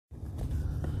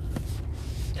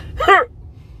Hey,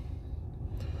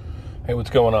 what's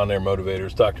going on there,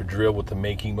 motivators? Dr. Drill with the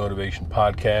Making Motivation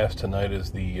podcast. Tonight is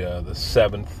the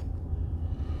 7th.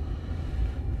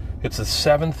 It's the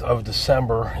 7th of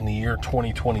December in the year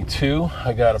 2022.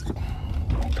 I got a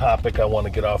topic I want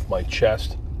to get off my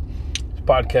chest. This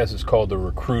podcast is called The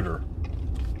Recruiter.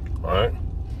 All right?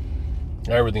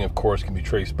 Everything, of course, can be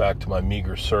traced back to my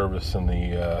meager service in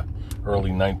the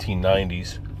early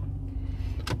 1990s.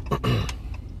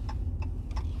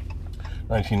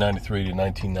 1993 to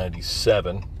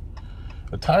 1997,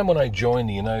 a time when I joined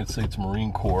the United States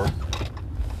Marine Corps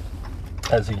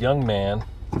as a young man,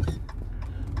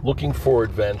 looking for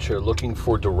adventure, looking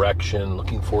for direction,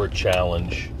 looking for a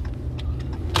challenge.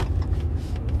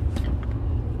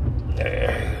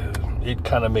 It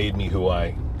kind of made me who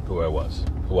I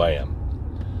am.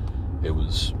 It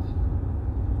was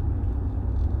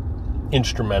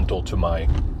instrumental to my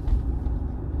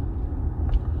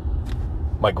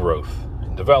growth,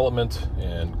 development,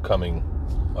 and coming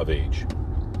of age.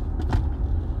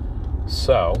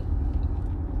 So,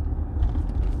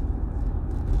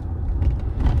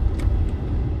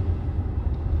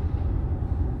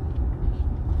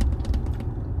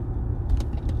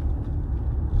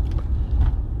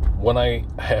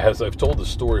 as I've told the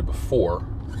story before,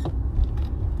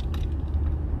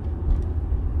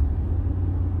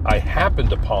 I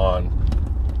happened upon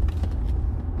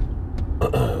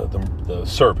the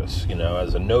service,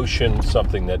 as a notion,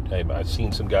 something that I've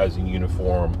seen some guys in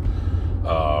uniform.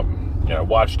 I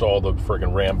watched all the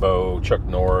friggin' Rambo, Chuck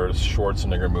Norris,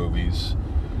 Schwarzenegger movies,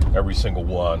 every single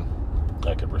one.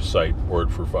 I could recite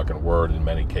word for fucking word in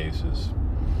many cases.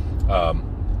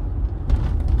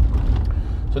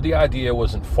 So the idea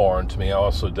wasn't foreign to me. I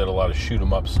also did a lot of shoot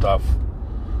 'em up stuff.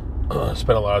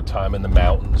 Spent a lot of time in the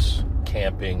mountains,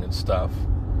 camping and stuff.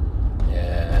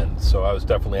 And so I was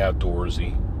definitely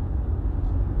outdoorsy.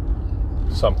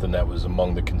 Something that was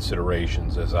among the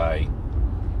considerations as I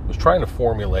was trying to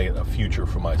formulate a future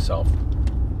for myself.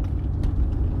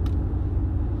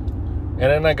 And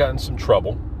then I got in some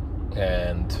trouble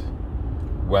and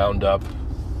wound up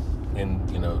in,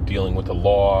 dealing with the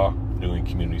law, doing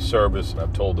community service, and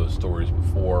I've told those stories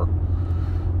before.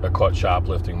 I caught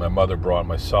shoplifting. My mother brought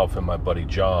myself and my buddy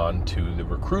John to the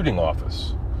recruiting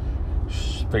office.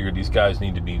 She figured these guys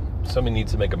somebody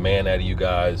needs to make a man out of you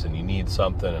guys, and you need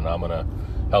something, and I'm going to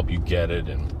help you get it.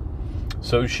 And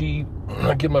so I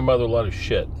give my mother a lot of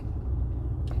shit,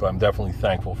 but I'm definitely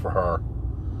thankful for her,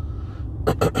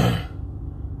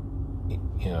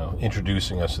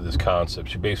 introducing us to this concept.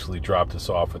 She basically dropped us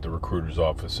off at the recruiter's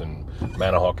office in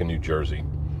Manahawkin, New Jersey.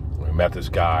 We met this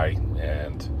guy,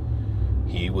 and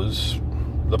he was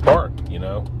the part, He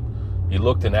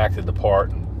looked and acted the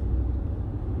part, and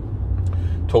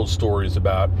told stories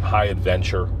about high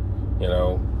adventure,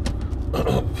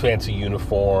 fancy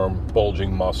uniform,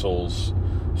 bulging muscles,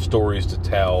 stories to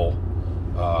tell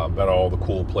about all the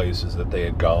cool places that they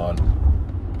had gone,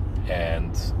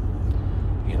 and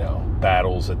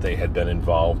battles that they had been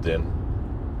involved in.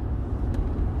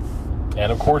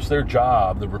 And of course, their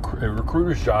job, the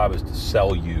recruiter's job, is to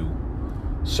sell you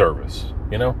service.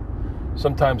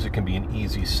 Sometimes it can be an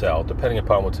easy sell, depending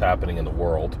upon what's happening in the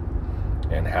world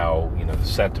and how the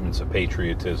sentiments of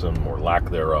patriotism or lack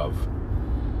thereof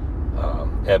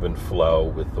ebb and flow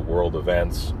with the world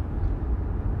events.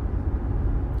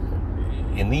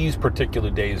 In these particular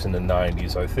days in the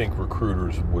 90s, I think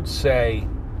recruiters would say,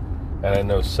 and I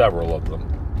know several of them,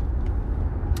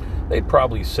 they'd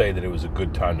probably say that it was a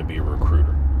good time to be a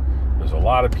recruiter. There's a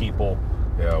lot of people,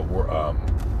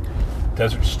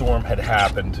 Desert Storm had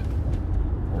happened,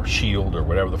 or SHIELD, or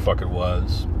whatever the fuck it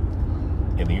was,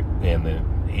 in the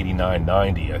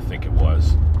 89-90, I think it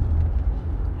was.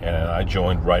 And I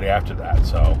joined right after that,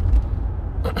 so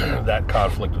that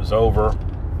conflict was over.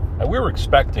 And we were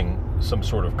expecting some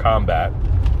sort of combat,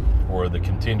 or the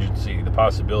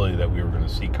possibility that we were going to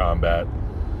see combat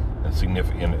and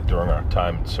significant during our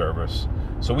time in service.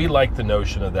 So we liked the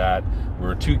notion of that. We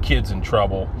were two kids in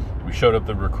trouble. We showed up at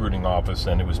the recruiting office,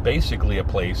 and it was basically a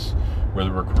place where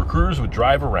the recruiters would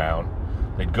drive around.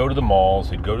 They'd go to the malls,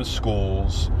 they'd go to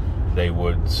schools, they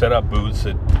would set up booths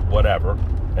at whatever,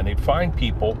 and they'd find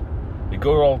people. They'd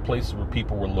go to all the places where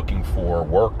people were looking for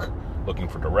work, looking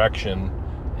for direction,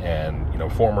 and,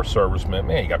 former servicemen.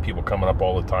 Man, you got people coming up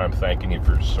all the time thanking you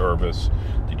for your service.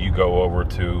 Did you go over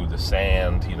to the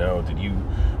sand?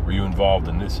 Were you involved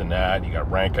in this and that? You got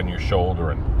rank on your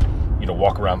shoulder and,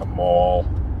 walk around the mall,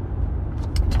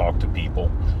 talk to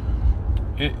people.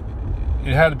 It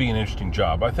had to be an interesting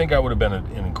job. I think I would have been an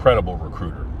incredible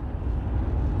recruiter.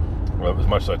 Well, as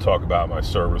much as I talk about my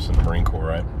service in the Marine Corps,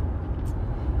 right?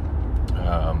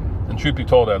 And truth be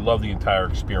told, I love the entire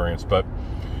experience. But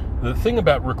the thing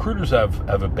about recruiters have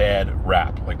a bad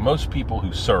rap. Like most people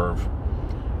who serve,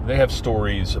 they have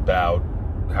stories about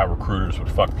how recruiters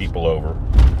would fuck people over.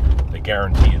 They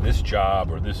guarantee you this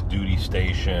job or this duty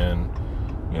station,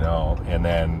 and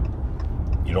then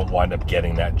you don't wind up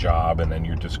getting that job, and then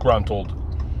you're disgruntled.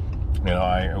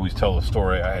 I always tell the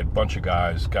story. I had a bunch of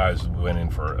guys who went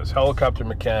in as helicopter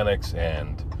mechanics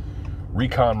and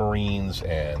recon Marines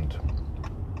and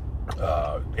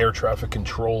air traffic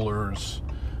controllers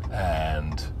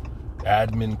and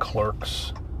admin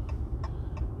clerks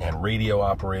and radio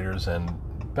operators, and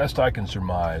best I can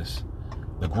surmise,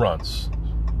 the grunts,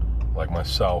 like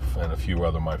myself and a few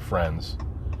other my friends,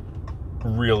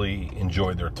 really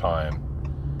enjoyed their time,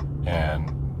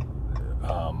 and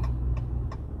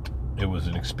it was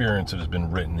an experience that has been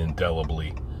written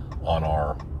indelibly on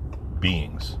our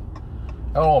beings.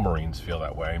 And all Marines feel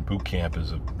that way, and boot camp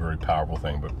is a very powerful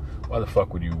thing, but why the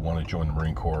fuck would you want to join the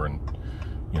Marine Corps and,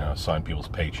 sign people's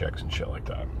paychecks and shit like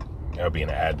that? That would be an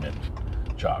admin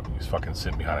job. You just fucking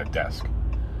sit behind a desk.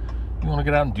 You want to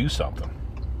get out and do something.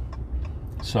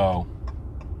 So,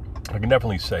 I can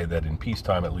definitely say that in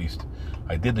peacetime, at least,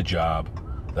 I did the job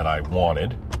that I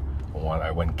wanted.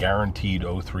 I went guaranteed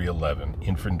 0311,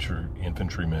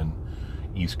 infantryman,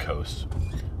 East Coast.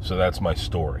 So that's my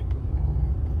story.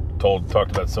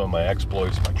 Talked about some of my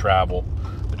exploits, my travel,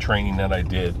 the training that I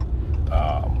did.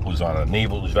 Was on a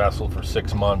naval vessel for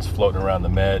 6 months, floating around the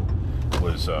Med.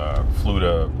 Flew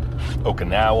to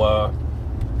Okinawa,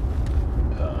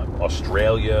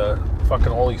 Australia, fucking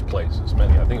all these places.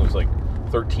 I think it was like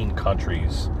 13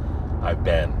 countries I've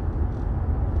been.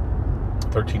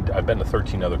 I've been to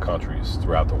 13 other countries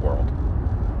throughout the world.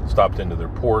 Stopped into their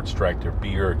ports, drank their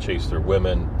beer, chased their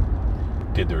women,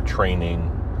 did their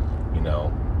training,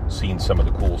 seen some of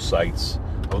the cool sights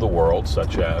of the world,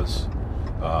 such as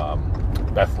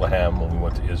Bethlehem when we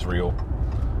went to Israel,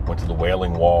 went to the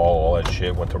Wailing Wall, all that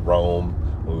shit, went to Rome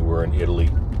when we were in Italy,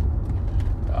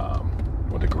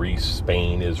 went to Greece,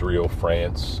 Spain, Israel,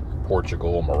 France,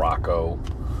 Portugal, Morocco,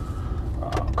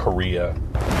 Korea,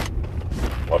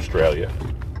 Australia,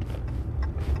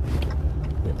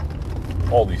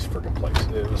 all these freaking places.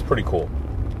 It was pretty cool.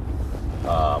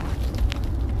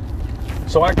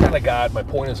 So I kind of my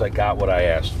point is I got what I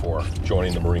asked for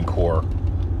joining the Marine Corps.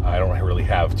 I don't really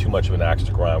have too much of an axe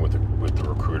to grind with the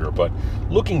recruiter, but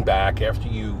looking back after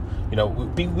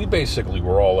we basically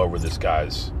were all over this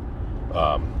guy's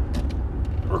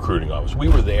recruiting office. We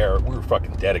were there. We were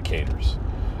fucking dedicators.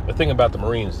 The thing about the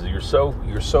Marines is you're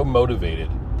so motivated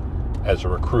as a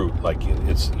recruit, like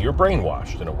you're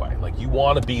brainwashed in a way. Like you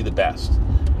want to be the best,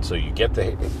 and so you get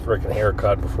the freaking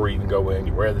haircut before you even go in.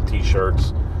 You wear the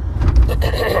t-shirts,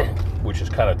 which is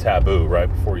kind of taboo, right?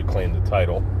 Before you claim the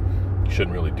title, you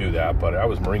shouldn't really do that. But I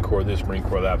was Marine Corps this, Marine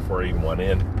Corps that before I even went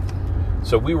in.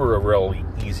 So we were a really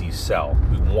easy sell.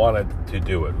 We wanted to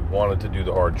do it. We wanted to do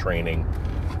the hard training.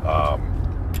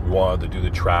 We wanted to do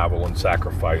the travel and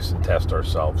sacrifice and test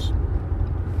ourselves.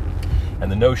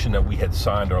 And the notion that we had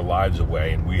signed our lives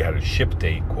away and we had a ship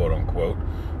date, quote unquote,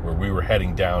 where we were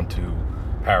heading down to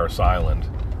Paris Island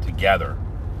together,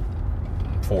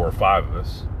 4 or 5 of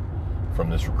us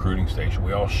from this recruiting station.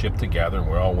 We all shipped together and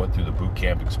we all went through the boot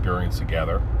camp experience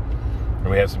together. And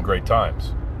we had some great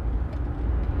times.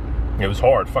 It was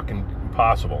hard, fucking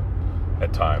impossible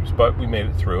at times, but we made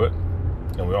it through it.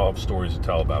 And we all have stories to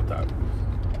tell about that.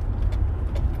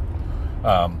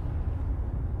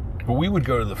 But we would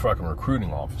go to the fucking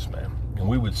recruiting office, man, and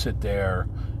we would sit there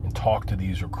and talk to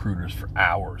these recruiters for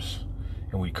hours,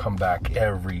 and we'd come back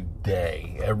every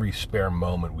day, every spare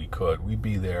moment we could. We'd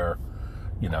be there,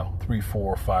 3,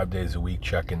 4, 5 days a week,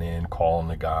 checking in, calling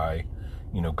the guy,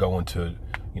 going to,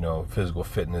 physical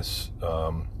fitness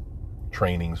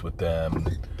trainings with them,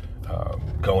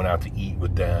 going out to eat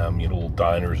with them, little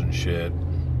diners and shit.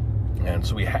 And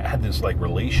so we had this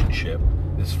relationship,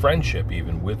 this friendship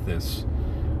even with this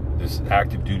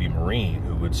active duty Marine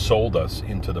who had sold us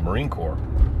into the Marine Corps.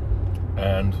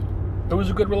 And it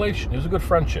was a good relation. It was a good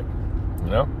friendship,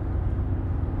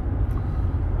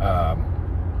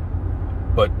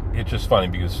 But it's just funny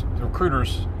because the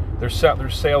recruiters, they're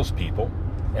salespeople,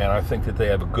 and I think that they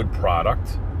have a good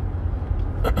product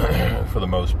for the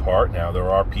most part. Now, there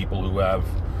are people who have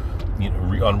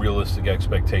unrealistic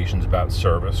expectations about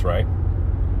service, right?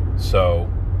 So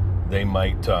they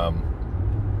might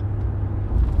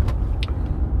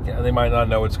they might not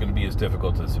know it's going to be as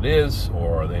difficult as it is,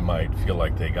 or they might feel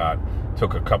like they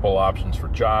took a couple options for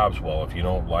jobs. Well, if you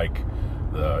don't like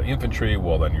the infantry,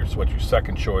 well, then what's your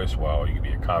second choice? Well, you can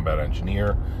be a combat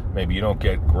engineer. Maybe you don't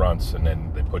get grunts, and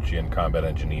then they put you in combat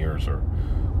engineers or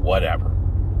whatever.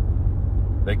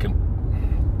 they can.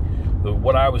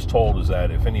 What I was told is that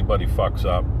if anybody fucks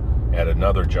up at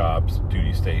another job's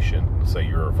duty station, say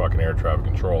you're a fucking air traffic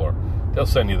controller, they'll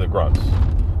send you the grunts.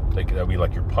 That'll be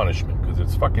like your punishment, because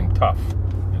it's fucking tough.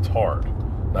 It's hard.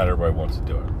 Not everybody wants to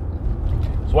do it.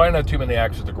 So I didn't have too many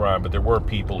axes to grind, but there were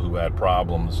people who had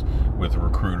problems with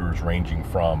recruiters, ranging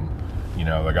from,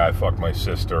 the guy fucked my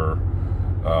sister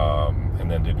and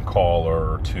then didn't call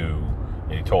her, to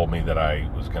he told me that I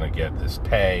was going to get this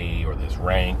pay or this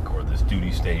rank or this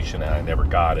duty station, and I never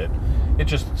got it.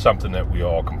 It's just something that we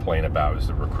all complain about, is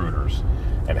the recruiters,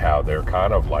 and how they're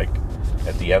kind of like,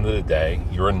 at the end of the day,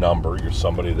 you're a number. You're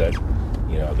somebody that,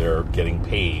 they're getting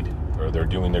paid, or they're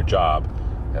doing their job,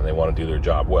 and they want to do their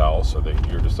job well, so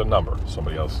you're just a number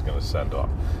somebody else is going to send off.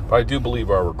 But I do believe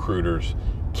our recruiters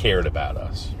cared about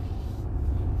us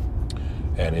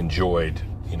and enjoyed,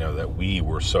 that we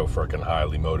were so freaking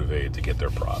highly motivated to get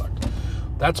their product.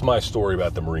 That's my story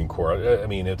about the Marine Corps. I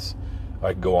mean, I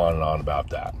could go on and on about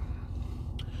that.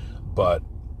 But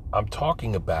I'm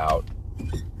talking about,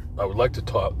 I would like to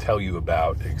tell you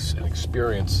about an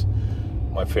experience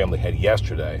my family had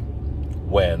yesterday,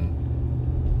 when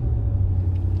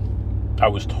I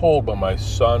was told by my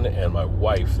son and my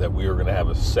wife that we were going to have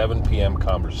a 7 p.m.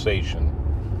 conversation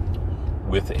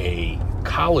with a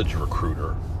college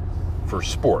recruiter for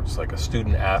sports, like a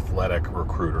student athletic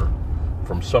recruiter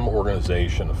from some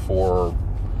organization, a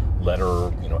 4-letter,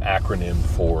 acronym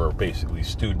for basically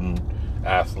student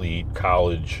athlete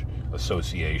college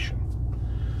association.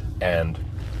 And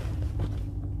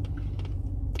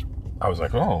I was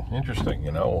like, oh, interesting.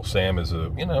 Sam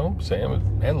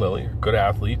and Lily are good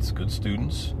athletes, good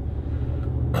students.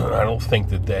 I don't think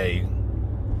that they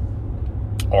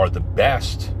are the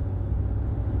best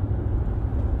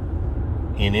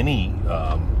in any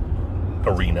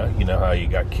arena. You know how you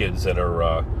got kids that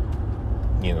are,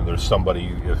 there's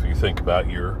somebody, if you think about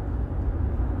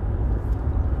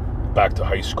back to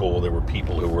high school, there were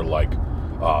people who were like,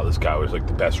 oh, this guy was like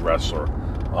the best wrestler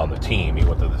on the team. He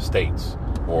went to the States.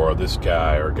 Or this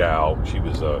guy or gal, she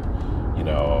was a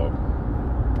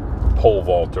pole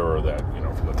vaulter that,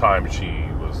 from the time she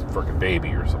was a freaking baby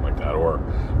or something like that. Or,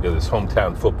 this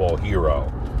hometown football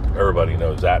hero. Everybody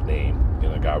knows that name.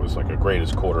 The guy was like a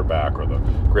greatest quarterback or the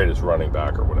greatest running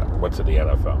back or whatever. Went to the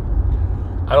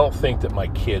NFL. I don't think that my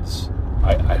kids,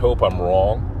 I hope I'm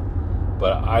wrong,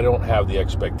 but I don't have the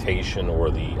expectation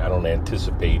I don't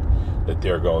anticipate that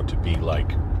they're going to be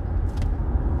like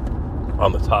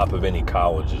on the top of any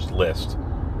college's list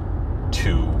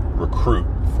to recruit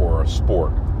for a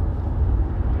sport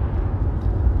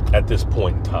at this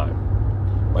point in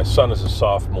time. My son is a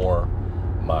sophomore.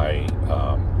 My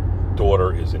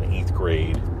daughter is in 8th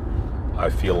grade. I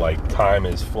feel like time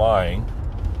is flying,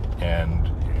 and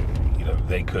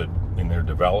they could, in their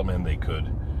development, they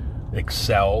could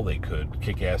excel. They could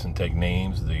kick ass and take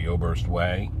names the Oberst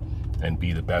way and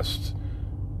be the best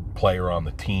player on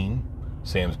the team.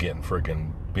 Sam's getting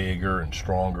freaking bigger and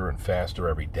stronger and faster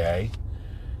every day,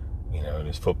 in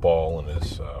his football and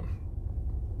his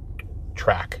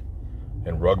track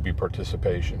and rugby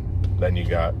participation. Then you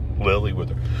got Lily with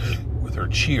her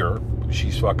cheer.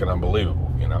 She's fucking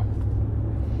unbelievable,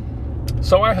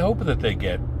 So I hope that they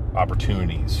get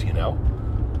opportunities,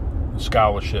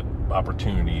 scholarship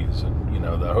opportunities, and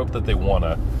I hope that they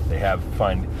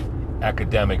find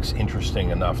academics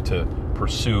interesting enough to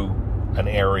pursue an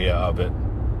area of it,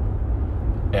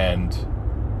 and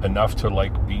enough to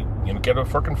get a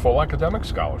freaking full academic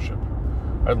scholarship.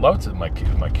 I'd love to. My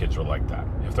kids are like that.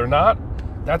 If they're not,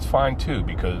 that's fine too,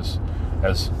 because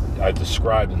as I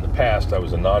described in the past, I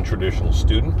was a non-traditional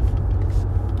student.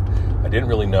 I didn't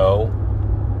really know.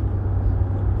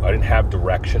 I didn't have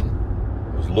direction.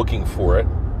 I was looking for it,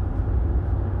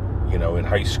 in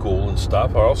high school and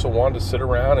stuff. I also wanted to sit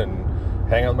around and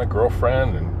hang out with my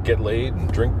girlfriend and get laid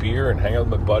and drink beer and hang out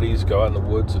with my buddies, go out in the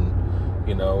woods and,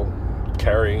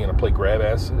 play grab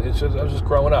ass. I was just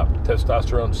growing up,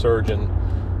 testosterone surging,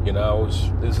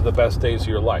 these are the best days of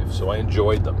your life. So I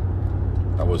enjoyed them.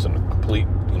 I wasn't a complete,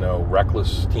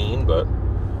 reckless teen, but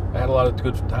I had a lot of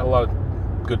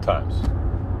good times.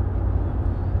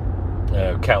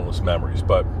 Countless memories.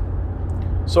 But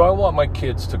so I want my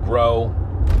kids to grow,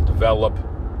 develop,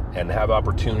 and have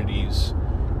opportunities.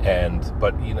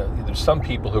 But there's some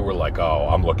people who were like, oh,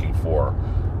 I'm looking for,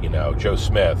 Joe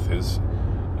Smith, his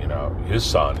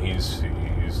son, he's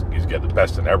getting the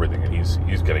best in everything, and he's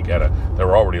going to get it.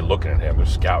 They're already looking at him, they're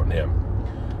scouting him.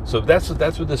 So that's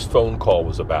what this phone call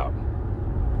was about.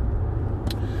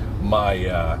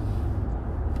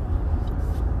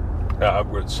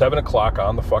 We're at 7 o'clock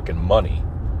on the fucking money.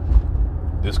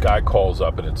 This guy calls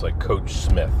up, and it's like Coach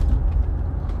Smith.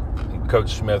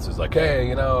 Coach Smith is like,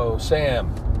 hey,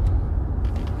 Sam,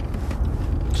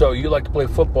 so you like to play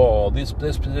football, this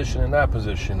position and that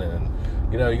position, and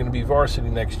you're going to be varsity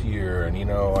next year, and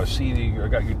I see I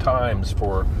got your times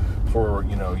for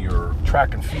your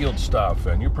track and field stuff,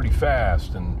 and you're pretty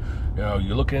fast, and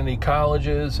you're looking at any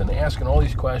colleges and asking all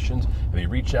these questions, and they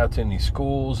reach out to any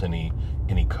schools, any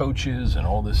coaches, and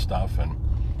all this stuff, and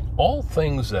all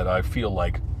things that I feel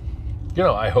like,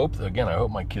 I hope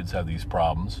my kids have these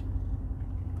problems,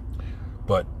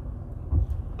 but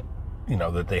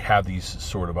that they have these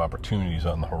sort of opportunities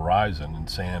on the horizon. And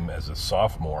Sam, as a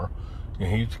sophomore,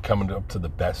 he's coming up to the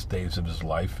best days of his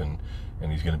life, and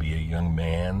he's going to be a young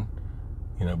man,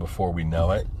 before we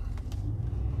know it.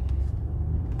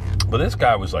 But this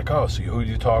guy was like, oh, so who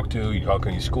do you talk to? You talk to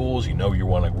any schools? where you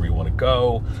want to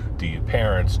go? Do you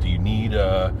parents? Do you need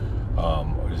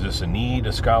is this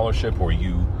a scholarship, or do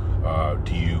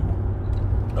you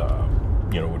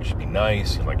would just be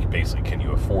nice, and like, basically, can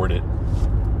you afford it?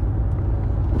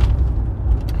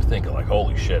 I'm thinking like,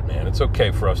 holy shit, man, it's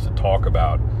okay for us to talk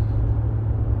about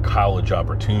college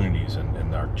opportunities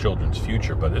and our children's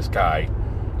future, but this guy,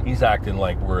 he's acting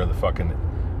like we're the fucking,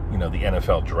 the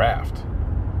NFL draft,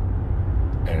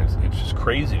 and it's just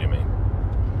crazy to me.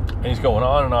 And he's going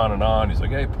on and on and on. He's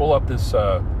like, hey, pull up this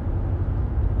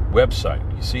website.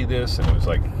 You see this? And it was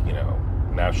like,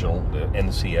 the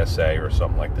NCSA or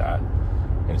something like that.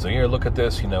 And he's like, here, look at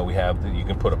this. We have you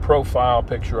can put a profile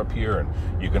picture up here, and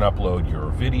you can upload your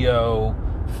video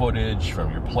footage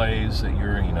from your plays that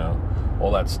you're,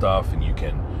 all that stuff, and you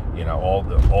can,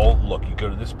 look, you go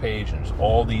to this page, and there's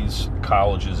all these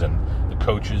colleges and the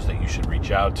coaches that you should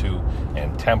reach out to,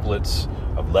 and templates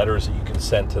of letters that you can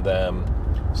send to them,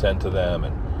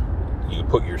 and you can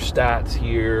put your stats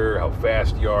here, how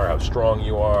fast you are, how strong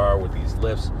you are with these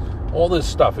lifts, all this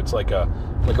stuff. It's like a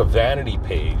vanity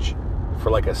page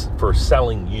for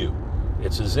selling you.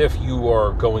 It's as if you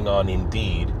are going on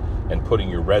Indeed and putting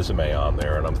your resume on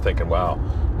there. And I'm thinking, wow,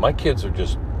 my kids we're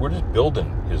just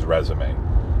building his resume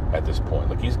at this point.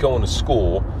 Like, he's going to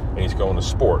school and he's going to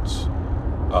sports.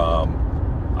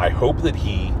 I hope that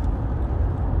he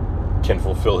can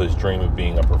fulfill his dream of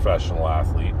being a professional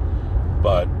athlete,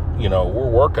 but we're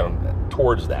working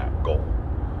towards that goal.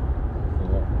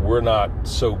 We're not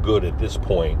so good at this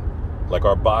point. Like,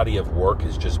 our body of work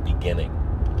is just beginning,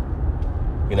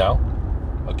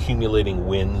 accumulating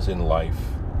wins in life,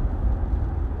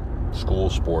 school,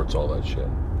 sports, all that shit.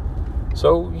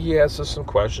 So he asks us some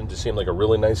questions. He seemed like a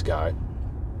really nice guy.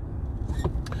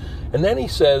 And then he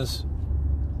says,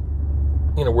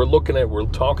 we're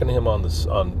talking to him on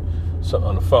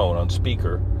the phone, on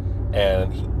speaker,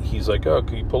 and he's like, oh,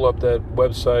 can you pull up that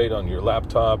website on your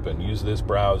laptop and use this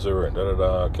browser and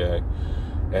da-da-da, okay.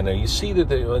 And then you see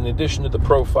that in addition to the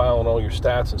profile and all your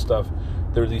stats and stuff,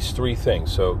 there are these three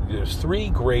things. So there's 3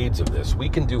 grades of this. We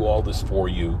can do all this for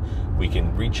you. We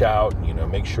can reach out and,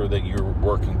 make sure that you're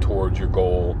working towards your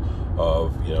goal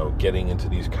of, getting into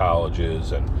these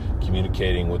colleges and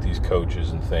communicating with these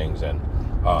coaches and things. And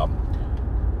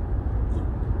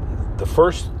the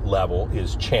first level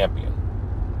is champion,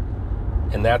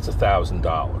 and that's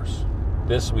 $1,000.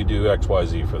 This, we do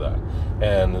XYZ for that.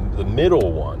 And the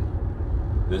middle one,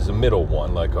 there's a middle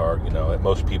one, like our,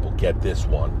 most people get this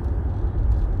one.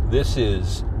 This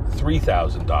is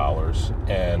 $3,000,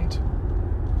 and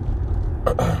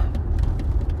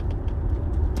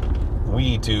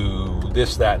we do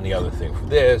this, that, and the other thing for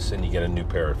this, and you get a new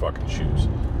pair of fucking shoes.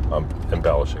 I'm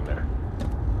embellishing there.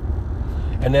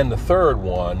 And then the third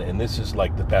one, and this is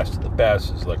like the best of the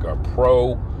best, is like our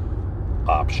pro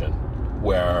option,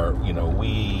 where,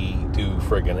 we do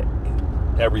friggin'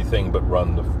 everything but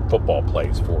run the football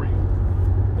plays for you.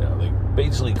 They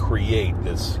basically create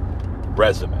this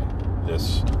resume.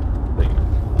 It's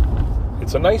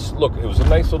a nice look. It was a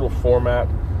nice little format.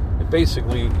 It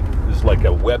basically is like a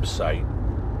website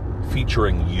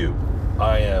featuring you.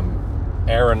 I am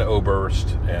Aaron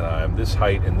Oberst, and I'm this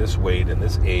height and this weight and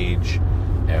this age,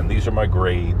 and these are my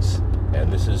grades,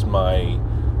 and this is my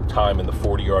time in the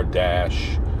 40-yard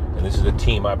dash, and this is the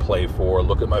team I play for.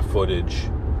 Look at my footage.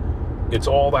 It's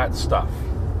all that stuff.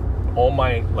 All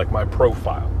my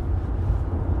profile.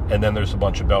 And then there's a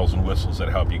bunch of bells and whistles that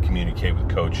help you communicate with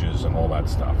coaches and all that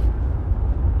stuff.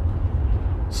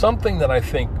 Something that I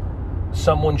think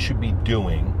someone should be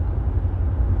doing.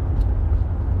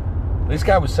 This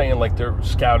guy was saying like they're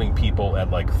scouting people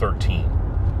at like 13.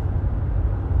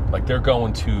 Like they're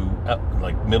going to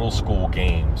like middle school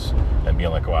games and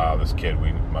being like, wow, this kid,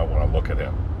 we might want to look at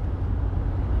him.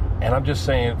 And I'm just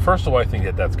saying, first of all, I think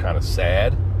that that's kind of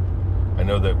sad. I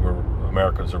know that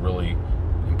Americans are really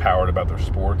empowered about their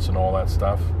sports and all that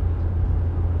stuff.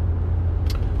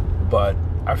 But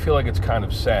I feel like it's kind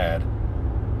of sad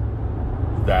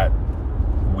that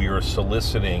we are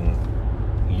soliciting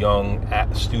young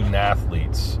student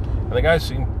athletes. And the guy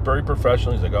seemed very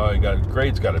professional. He's like, oh,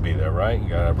 grades got to be there, right? You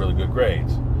got to have really good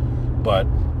grades. But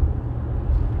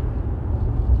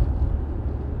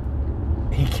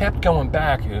he kept going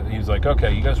back. He's like,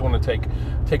 okay, you guys want to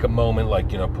take a moment, like,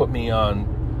 put me on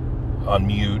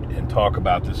mute and talk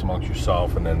about this amongst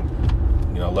yourself, and then,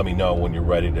 let me know when you're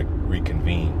ready to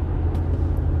reconvene.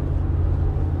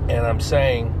 And I'm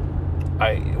saying,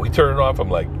 we turn it off. I'm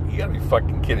like, you gotta be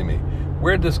fucking kidding me.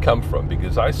 Where'd this come from?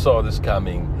 Because I saw this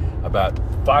coming about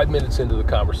 5 minutes into the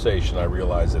conversation. I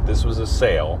realized that this was a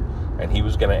sale, and he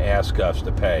was going to ask us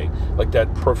to pay. Like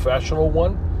that professional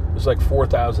one was like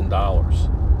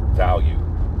 $4,000 value,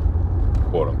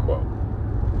 quote unquote,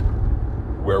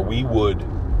 where we would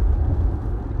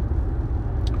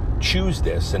choose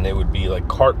this, and they would be like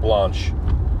carte blanche,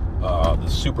 the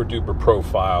super duper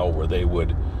profile, where they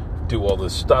would do all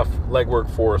this stuff, legwork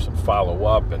for us, and follow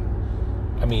up. And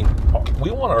I mean,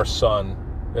 we want our son.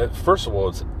 First of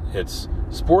all, it's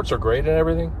sports are great and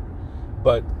everything,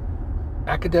 but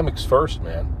academics first,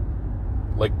 man.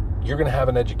 Like, you're going to have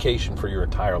an education for your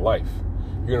entire life.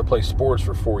 You're going to play sports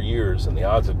for 4 years, and the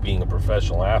odds of being a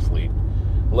professional athlete,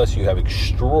 unless you have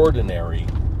extraordinary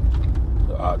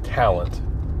talent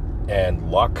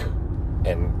and luck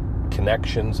and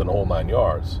connections and the whole 9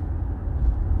 yards,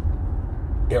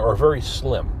 are very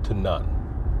slim to none.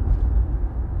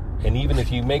 And even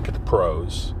if you make it to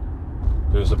pros,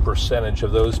 there's a percentage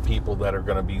of those people that are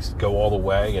going to go all the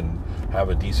way and have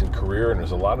a decent career, and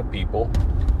there's a lot of people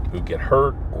who get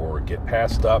hurt or get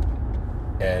passed up,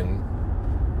 and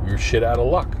you're shit out of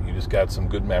luck. You just got some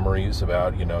good memories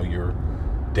about, your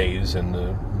days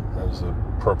as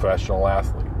a professional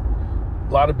athlete.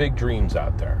 A lot of big dreams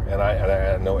out there, and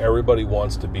I know everybody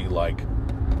wants to be like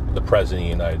the President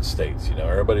of the United States.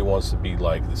 Everybody wants to be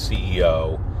like the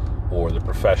CEO or the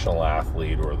professional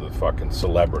athlete or the fucking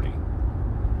celebrity.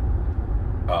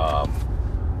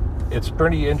 It's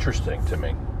pretty interesting to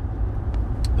me,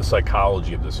 the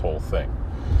psychology of this whole thing.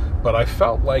 But I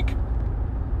felt like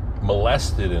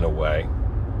molested in a way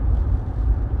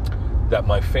that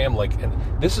my family, and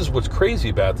this is what's crazy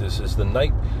about this, is the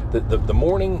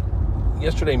morning,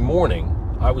 yesterday morning,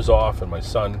 I was off, and my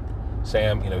son,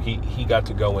 Sam, he got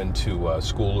to go into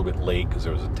school a little bit late because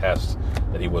there was a test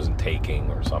that he wasn't taking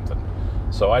or something.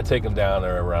 So I take him down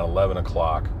there around 11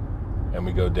 o'clock, and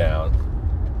we go down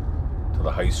to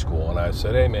the high school, and I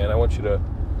said, hey man, I want you to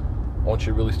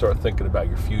really start thinking about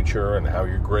your future and how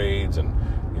your grades, and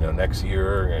next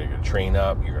year you're going to train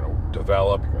up, you're going to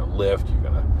develop, you're going to lift, you're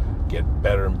going to get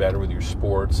better and better with your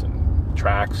sports, and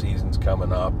track season's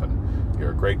coming up, and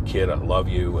you're a great kid, I love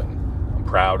you, and I'm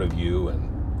proud of you, and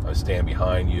I stand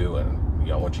behind you,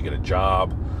 and I want you to get a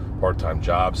job, part-time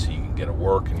job, so you can get to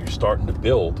work, and you're starting to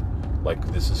build like,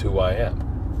 this is who I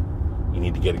am. You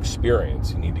need to get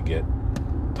experience, you need to get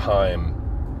time,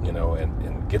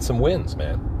 and get some wins,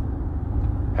 man.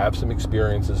 Have some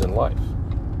experiences in life.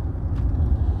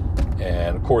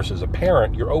 And of course, as a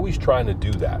parent, you're always trying to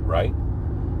do that, right?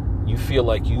 You feel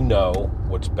like you know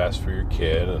what's best for your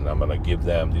kid, and I'm going to give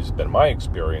them, these have been my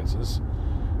experiences,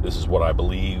 this is what I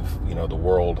believe, the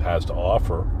world has to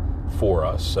offer for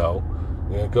us. So,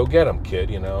 go get them, kid,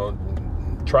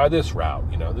 try this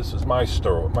route. This is my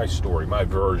story, my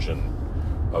version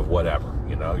of whatever.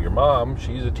 Your mom,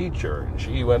 she's a teacher, and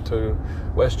she went to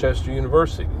Westchester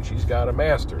University, and she's got a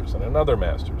master's and another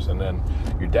master's. And then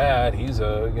your dad, he's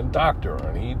a doctor,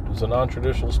 and he was a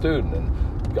non-traditional student,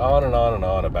 and on and on and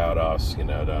on about us,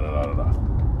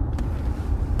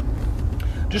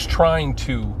 Just trying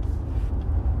to,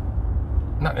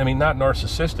 not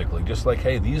narcissistically, just like,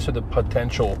 hey, these are the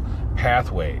potential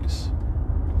pathways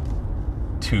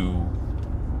to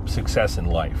success in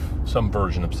life, some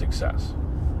version of success.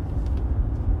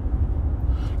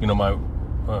 My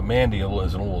Mandy,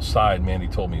 as a little aside, Mandy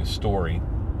told me a story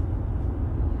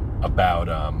about,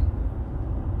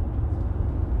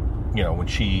 when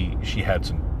she had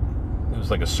some, it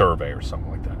was like a survey or something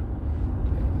like that.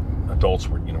 And adults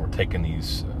were taking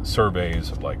these surveys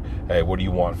of like, hey, what do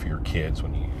you want for your kids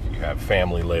when you have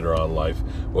family later on in life?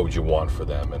 What would you want for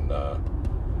them? And,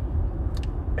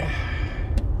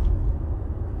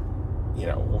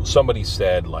 somebody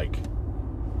said, like,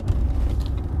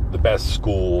 the best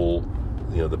school,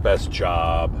 the best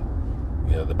job,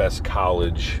 the best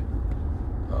college,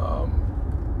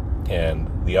 and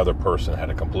the other person had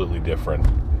a completely different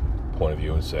point of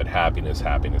view and said happiness,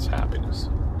 happiness, happiness.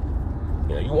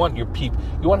 You want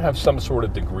to have some sort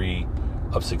of degree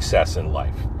of success in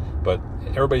life, but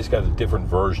everybody's got a different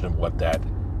version of what that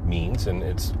means, and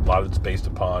a lot of it's based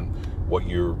upon what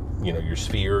your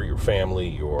sphere, your family,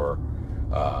 your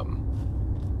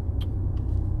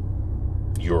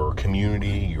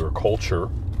community, your culture,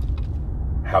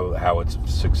 how its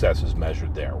success is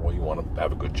measured there. Well, you want to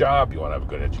have a good job, you want to have a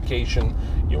good education,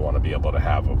 you want to be able to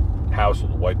have a house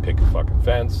with a white picket fucking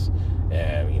fence,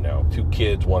 and 2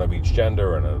 kids, one of each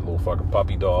gender, and a little fucking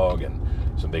puppy dog, and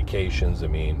some vacations. I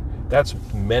mean, that's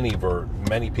many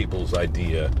people's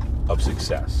idea of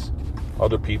success.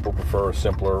 Other people prefer a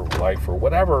simpler life or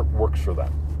whatever works for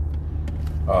them.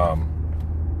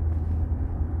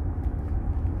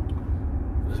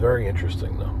 It's very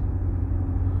interesting, though.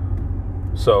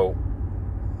 So,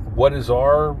 what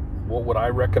would I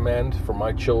recommend for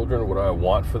my children? What do I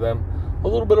want for them? A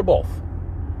little bit of both.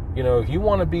 If you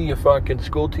want to be a fucking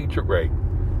school teacher, great.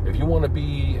 If you want to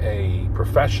be a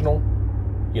professional,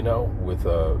 with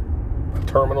a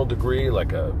terminal degree,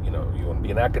 like you want to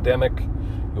be an academic,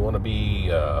 you want to be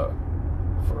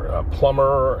for a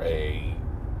plumber,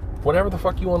 whatever the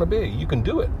fuck you want to be, you can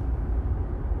do it.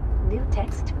 New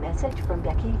text message from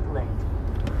Becky Flint.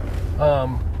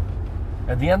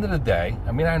 At the end of the day,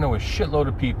 I know a shitload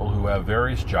of people who have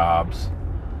various jobs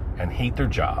and hate their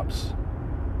jobs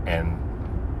and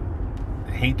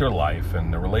hate their life,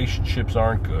 and the relationships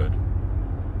aren't good.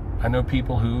 I know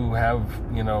people who have,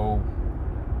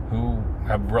 who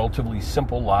have relatively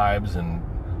simple lives and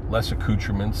less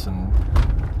accoutrements, and,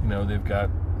 they've got,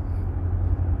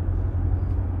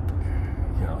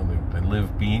 they live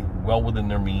well within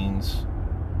their means,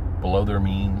 below their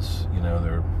means,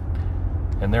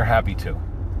 they're happy too.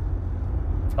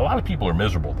 A lot of people are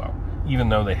miserable, though, even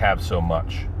though they have so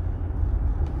much.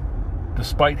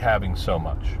 Despite having so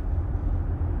much,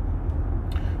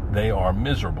 they are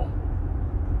miserable,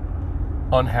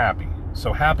 unhappy.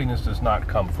 So happiness does not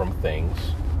come from things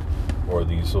or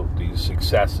these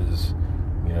successes,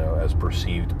 as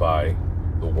perceived by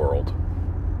the world,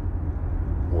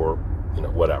 or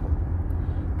whatever.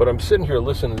 But I'm sitting here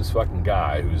listening to this fucking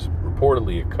guy who's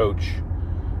reportedly a coach,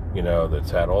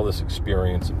 that's had all this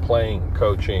experience in playing and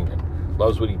coaching and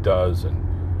loves what he does,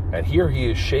 and here he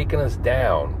is shaking us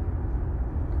down.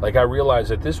 Like, I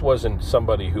realized that this wasn't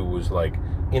somebody who was like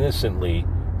innocently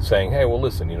saying, hey, well,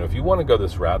 listen, if you want to go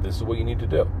this route, this is what you need to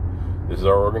do. This is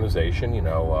our organization,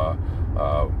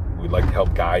 we'd like to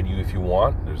help guide you if you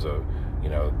want. There's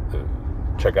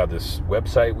check out this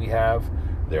website we have.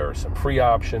 There are some free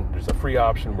options. There's a free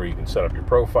option where you can set up your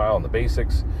profile and the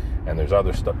basics, and there's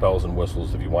other stuff, bells and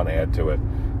whistles. If you want to add to it,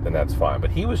 then that's fine.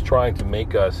 But he was trying to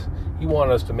he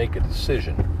wanted us to make a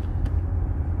decision,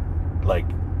 like,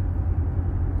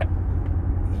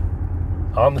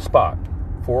 on the spot,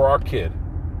 for our kid,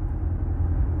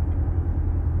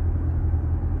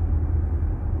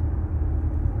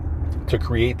 to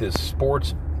create this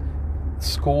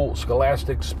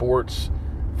scholastic sports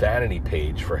vanity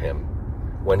page for him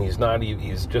when he's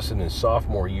just in his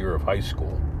sophomore year of high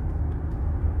school.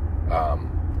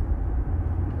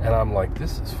 And I'm like,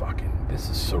 this is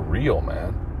surreal,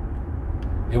 man.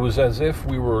 It was as if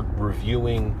we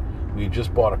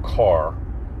just bought a car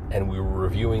and we were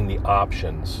reviewing the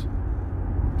options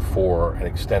for an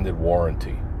extended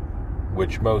warranty,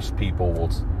 which most people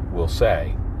will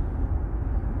say,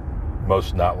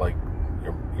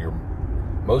 you're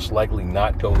most likely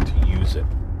not going to use it.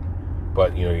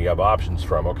 But, you have options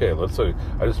from, okay, let's say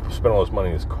I just spent all this money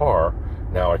in this car,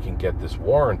 now I can get this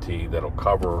warranty that'll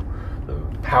cover the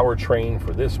powertrain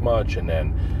for this much, and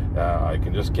then I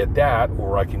can just get that,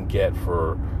 or I can get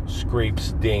for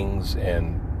scrapes, dings,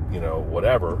 and,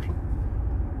 whatever,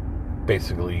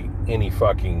 basically any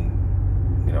fucking,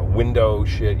 window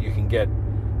shit, you can get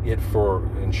it for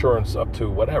insurance up to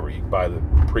whatever. You buy the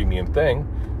premium thing,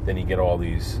 then you get all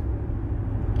these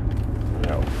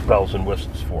bells and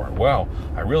whistles for it. Well,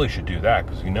 I really should do that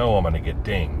because I'm going to get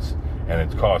dings, and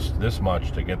it costs this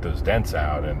much to get those dents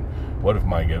out, and what if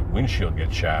my windshield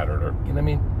gets shattered, or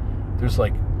there's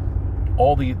like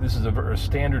this is a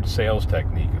standard sales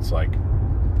technique. It's like,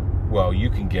 well, you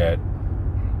can get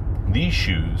these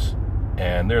shoes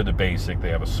and they're the basic, they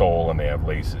have a sole and they have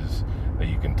laces that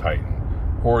you can tighten,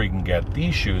 or you can get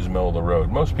these shoes middle of the road.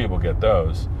 Most people get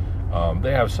those.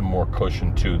 They have some more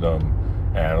cushion to them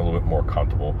and a little bit more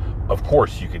comfortable. Of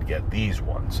course, you could get these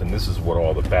ones, and this is what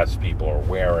all the best people are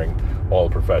wearing, all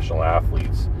the professional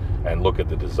athletes. And look at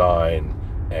the design,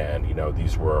 and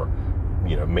these were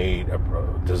made,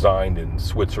 designed in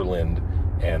Switzerland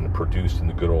and produced in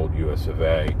the good old US of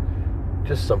A.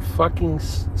 Just some fucking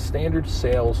standard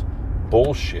sales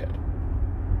bullshit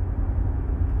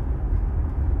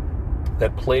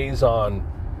that plays on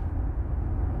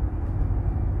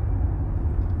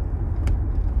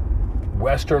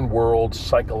Western world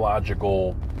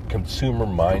psychological consumer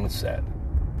mindset.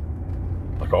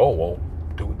 Like, oh, well,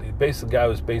 the guy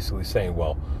was basically saying,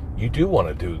 well, you do want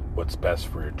to do what's best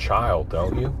for your child,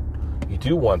 don't you? You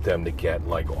do want them to get,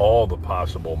 like, all the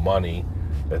possible money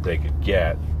that they could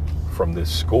get from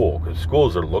this school, because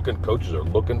coaches are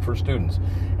looking for students,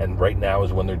 and right now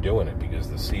is when they're doing it, because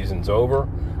the season's over.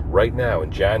 Right now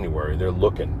in January, they're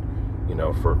looking,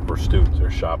 for students.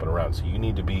 They're shopping around, so you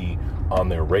need to be on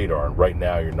their radar, and right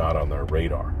now you're not on their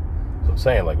radar. So I'm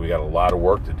saying, like, we got a lot of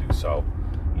work to do, so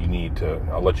you need to,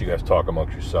 I'll let you guys talk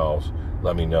amongst yourselves,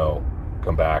 let me know,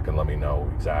 come back and let me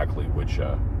know exactly which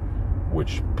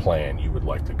plan you would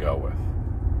like to go with.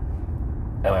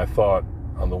 And I thought,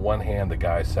 on the one hand, the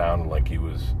guy sounded like he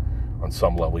was, on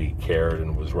some level, he cared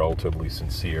and was relatively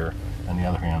sincere. On the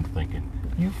other hand, I'm thinking,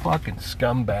 you fucking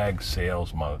scumbag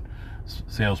salesman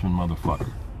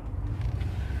motherfucker.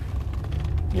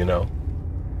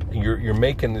 You're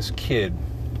making this kid,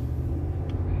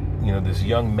 this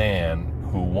young man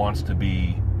who wants to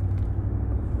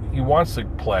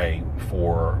play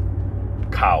for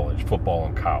college, football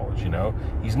in college,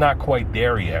 He's not quite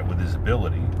there yet with his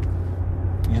ability.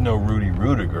 He's no Rudy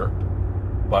Rudiger,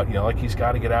 but, he's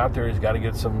got to get out there. He's got to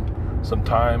get some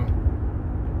time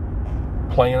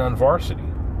playing on varsity.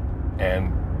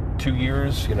 And 2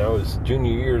 years, his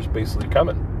junior year is basically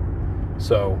coming.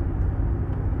 So,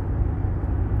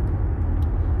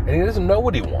 and he doesn't know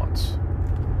what he wants.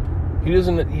 He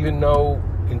doesn't even know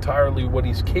entirely what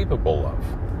he's capable of.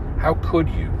 How could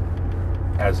you,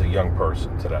 as a young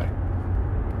person today?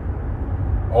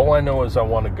 All I know is I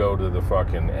want to go to the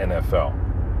fucking NFL.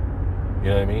 You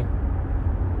know what I mean?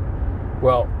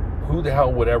 Well, who the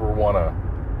hell would ever want to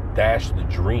dash the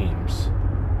dreams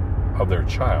of their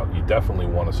child? You definitely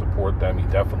want to support them. You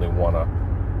definitely want to,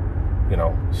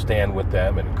 stand with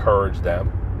them and encourage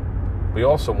them. But you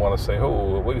also want to say,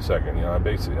 oh, wait a second. I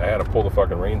had to pull the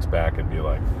fucking reins back and be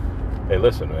like, hey,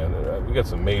 listen, man, we got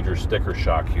some major sticker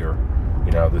shock here.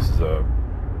 This is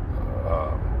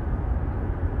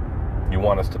you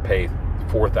want us to pay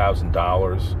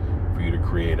 $4,000 for you to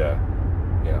create a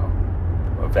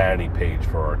vanity page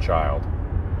for our child.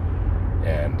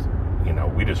 And,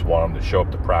 we just want him to show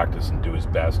up to practice and do his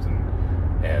best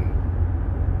and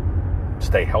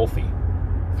stay healthy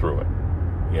through it,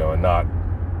 and not,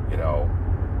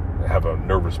 have a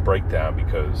nervous breakdown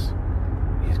because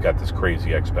he's got this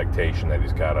crazy expectation that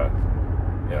he's got to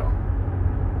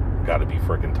be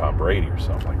freaking Tom Brady or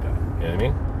something like that. You know what I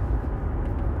mean?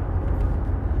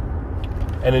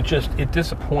 And it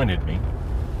disappointed me.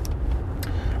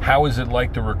 How is it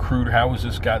like to recruit? How is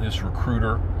this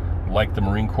recruiter like the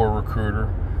Marine Corps recruiter?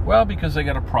 Well, because they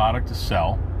got a product to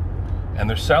sell, and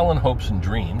they're selling hopes and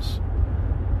dreams.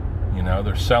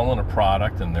 They're selling a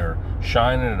product, and they're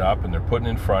shining it up, and they're putting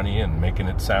it in front of you and making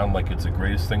it sound like it's the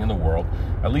greatest thing in the world.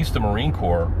 At least the Marine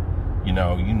Corps, you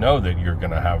know that you're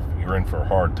in for a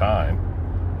hard time.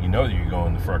 You know that you're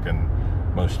going the frickin'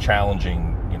 most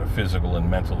challenging, physical and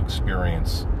mental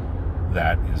experience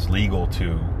that is legal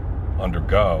to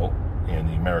undergo in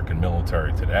the American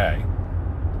military today,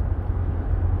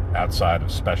 outside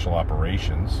of special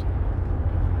operations.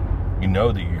 You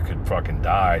know that you could fucking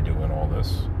die doing all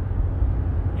this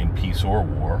in peace or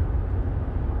war.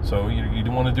 So you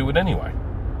don't want to do it anyway.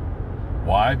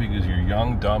 Why? Because you're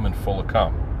young, dumb, and full of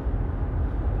cum.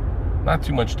 Not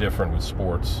too much different with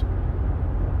sports.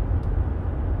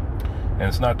 And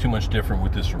it's not too much different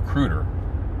with this recruiter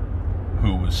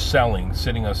who was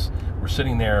we're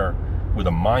sitting there with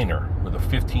a minor, with a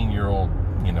 15-year-old,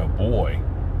 boy,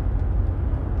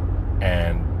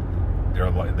 and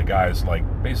the guy's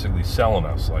basically selling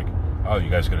us oh, you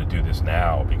guys got to do this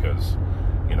now because,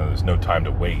 there's no time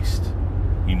to waste.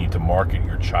 You need to market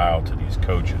your child to these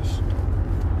coaches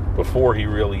before he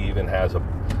really even has a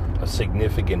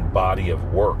significant body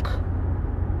of work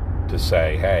to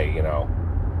say, hey,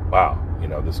 wow,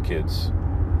 this kid's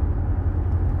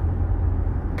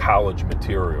college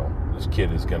material. This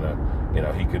kid is gonna,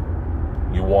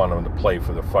 you want him to play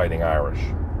for the Fighting Irish.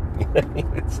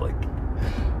 It's like,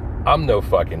 I'm no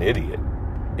fucking idiot.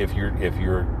 If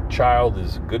your child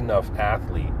is a good enough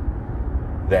athlete,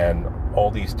 then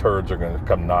all these turds are going to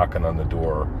come knocking on the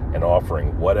door and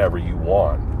offering whatever you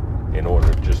want in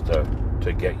order just to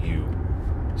get you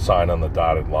signed on the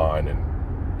dotted line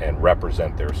and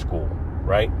represent their school,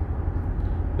 right?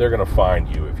 They're going to find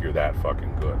you if you're that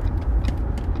fucking good.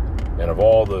 And of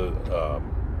all the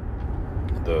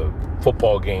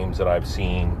football games that I've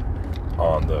seen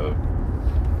on the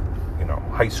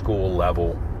high school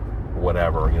level,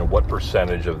 whatever, what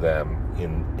percentage of them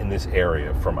in this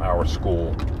area from our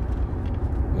school,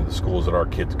 the schools that our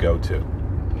kids go to,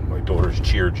 my daughter's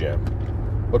cheer gym.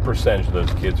 What percentage of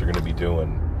those kids are going to be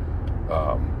doing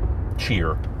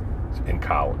cheer in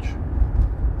college?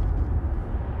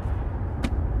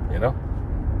 You know?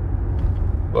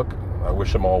 Look, I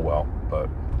wish them all well, but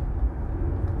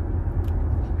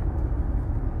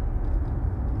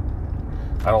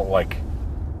I don't like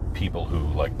people who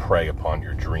like prey upon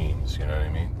your dreams, you know what I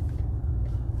mean?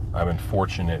 I've been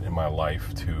fortunate in my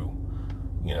life to,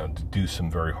 you know, to do some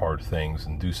very hard things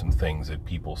and do some things that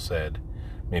people said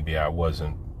maybe I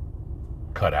wasn't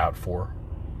cut out for,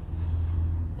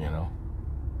 you know?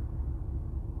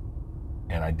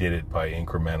 And I did it by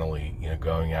incrementally, you know,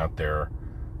 going out there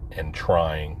and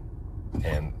trying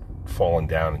and falling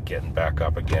down and getting back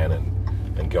up again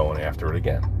and going after it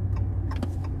again.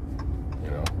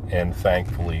 You know, and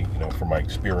thankfully, you know, for my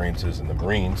experiences in the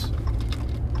Marines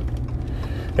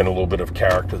and a little bit of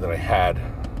character that I had,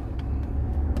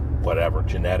 whatever,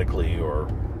 genetically or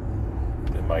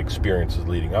in my experiences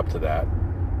leading up to that,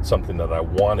 something that I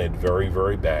wanted very,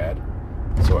 very bad.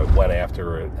 So I went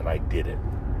after it and I did it,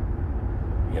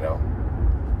 you know.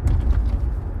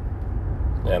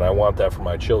 And I want that for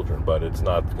my children, but it's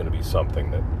not going to be something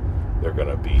that they're going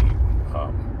to be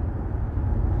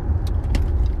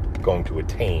going to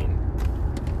attain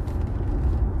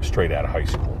straight out of high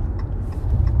school.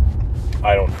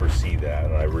 I don't foresee that,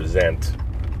 and I resent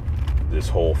this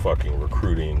whole fucking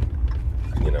recruiting,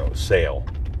 you know, sale.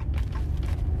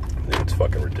 It's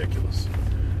fucking ridiculous.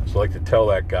 So I like to tell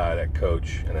that guy, that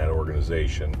coach, and that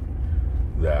organization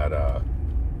that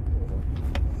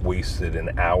wasted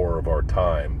an hour of our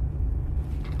time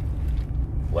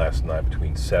last night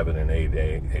between 7 and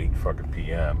 8 fucking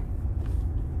p.m.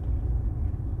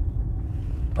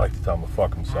 I like to tell him to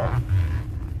fuck himself.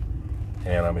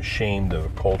 And I'm ashamed of a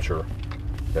culture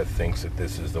that thinks that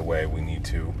this is the way we need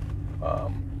to,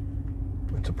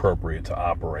 it's appropriate to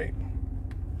operate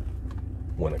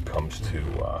when it comes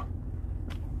to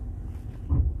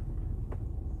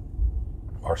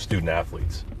our student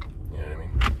athletes. You know what I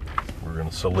mean? We're going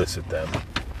to solicit them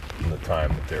in the time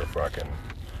that they're fucking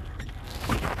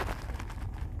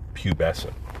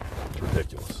pubescent. It's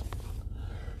ridiculous.